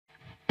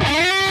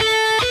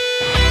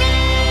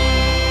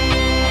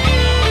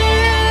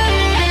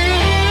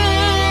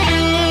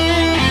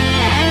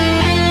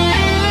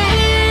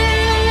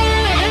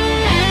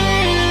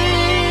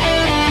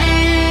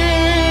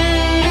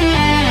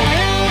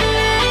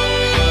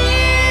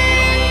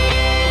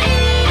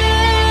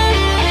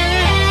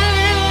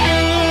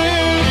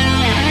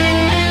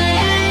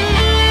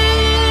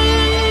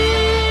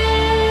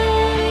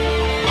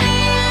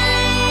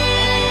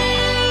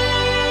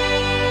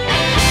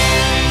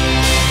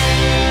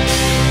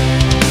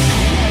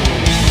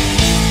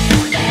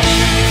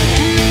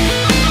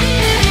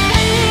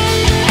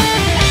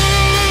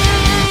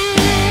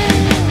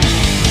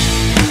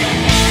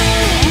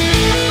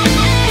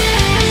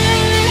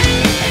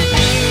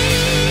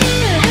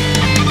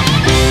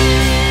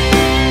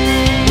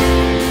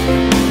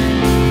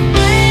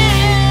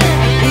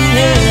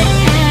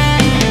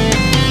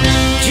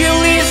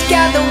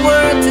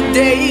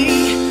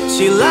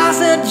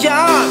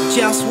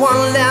just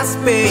one last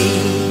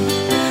pain.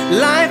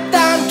 Life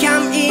don't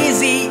come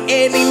easy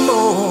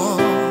anymore.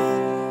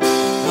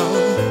 No.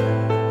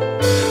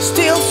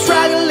 Still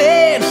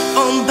struggling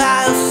on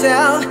by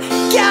herself.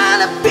 Got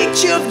a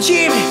picture of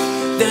Jimmy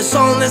that's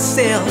on the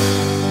cell,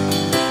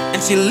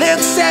 and she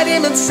looks at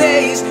him and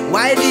says,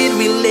 why did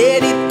we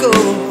let it go?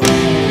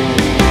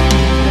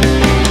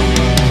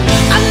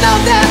 I know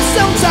that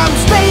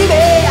sometimes,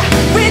 baby,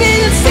 we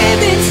didn't say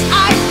things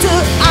eye to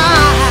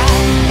eye,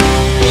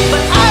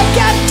 but I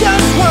got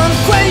just one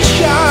question.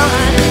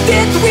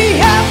 Did we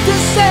have to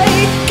say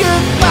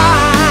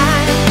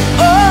goodbye?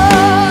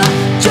 Oh,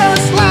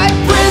 just like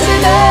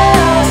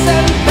prisoners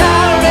in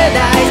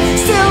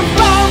paradise, still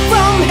far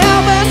from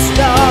heaven's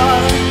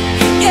door.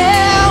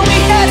 Yeah, we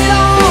had it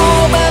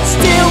all, but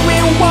still we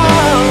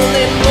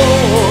wanted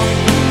more.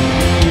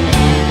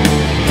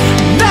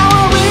 Now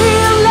I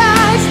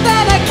realize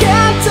that I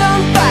can't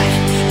turn back.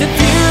 The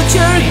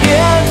future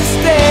here to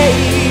stay.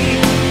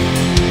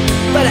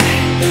 But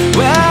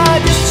we're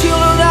just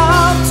children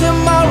of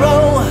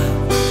tomorrow,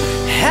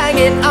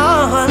 hanging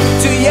on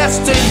to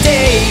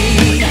yesterday.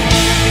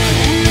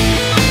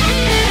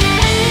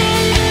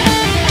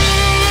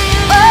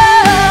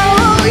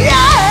 Oh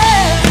yeah.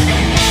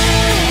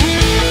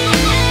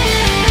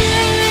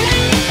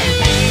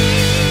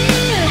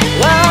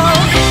 Well,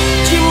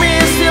 Jimmy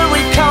still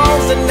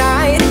recalls the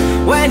night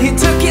when he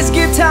took his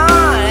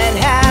guitar and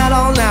had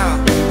all out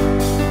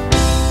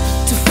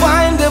to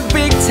find a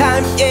big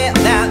time, yeah,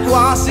 that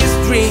was his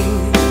dream.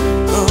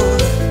 Oh.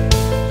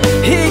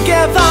 He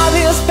gave all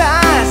his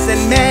past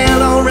and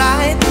made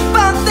alright,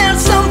 but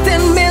there's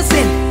something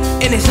missing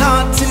in his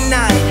heart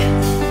tonight.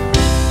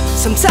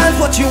 Sometimes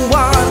what you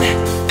want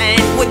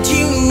ain't what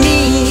you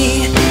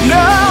need.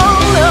 No,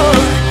 no.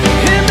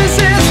 He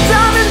misses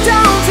driving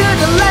down to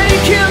the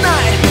lake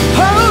tonight,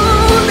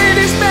 holding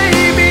his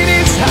baby in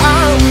his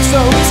arms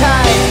so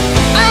tight.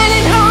 Ain't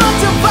it hard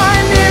to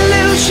find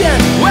illusion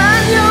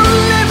when you're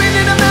living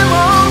in a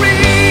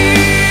memory?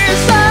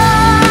 So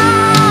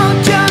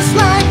just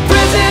like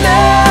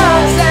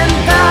prisoners in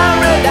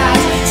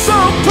paradise, so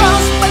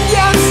close but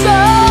yet so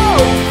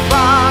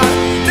far.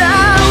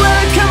 There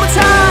will come a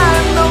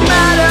time, no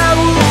matter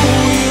who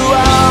you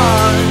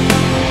are,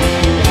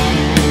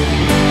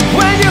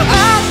 when you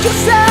ask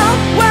yourself,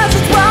 was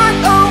it right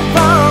or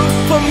wrong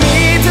for me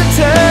to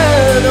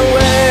turn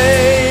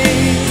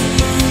away?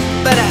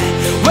 But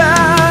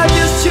we're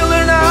just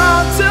children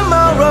of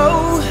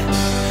tomorrow,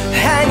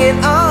 hanging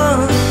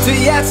on to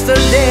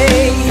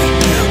yesterday.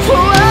 Whoa,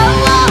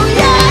 whoa,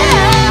 yeah.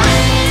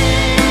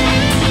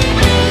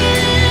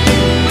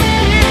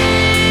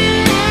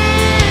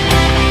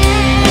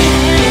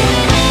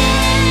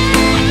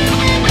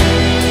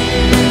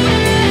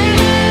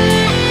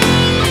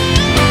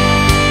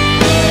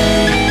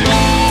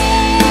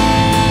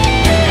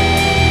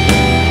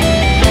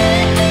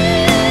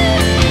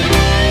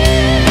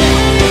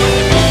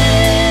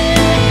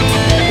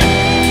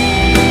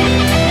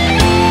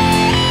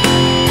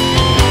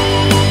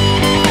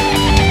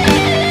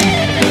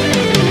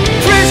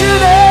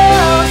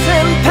 Prisoners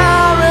in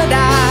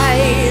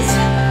paradise.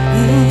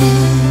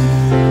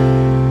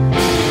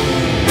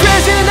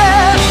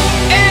 Prisoners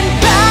in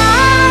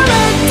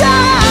paradise.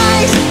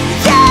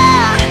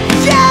 Yeah,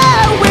 yeah,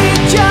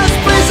 we're just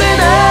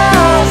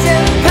prisoners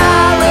in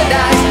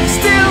paradise,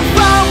 still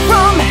far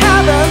from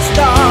heaven's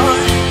door.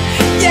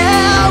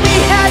 Yeah, we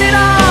had it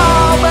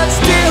all, but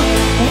still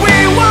we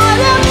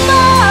wanted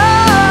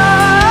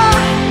more.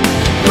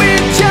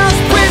 We're just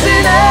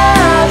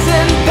prisoners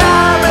in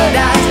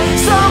paradise,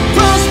 so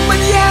close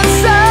but yet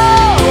so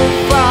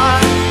far.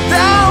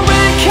 There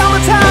will come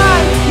a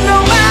time, no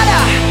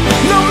matter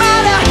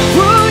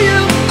who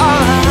you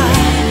are,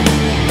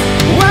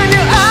 when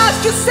you ask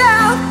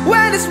yourself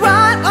when it's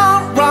right or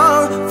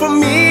wrong for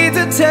me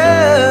to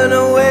turn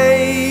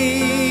away.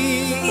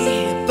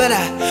 But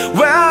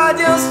we're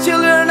just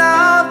children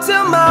of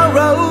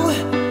tomorrow,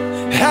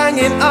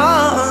 hanging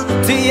on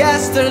to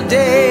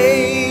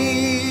yesterday.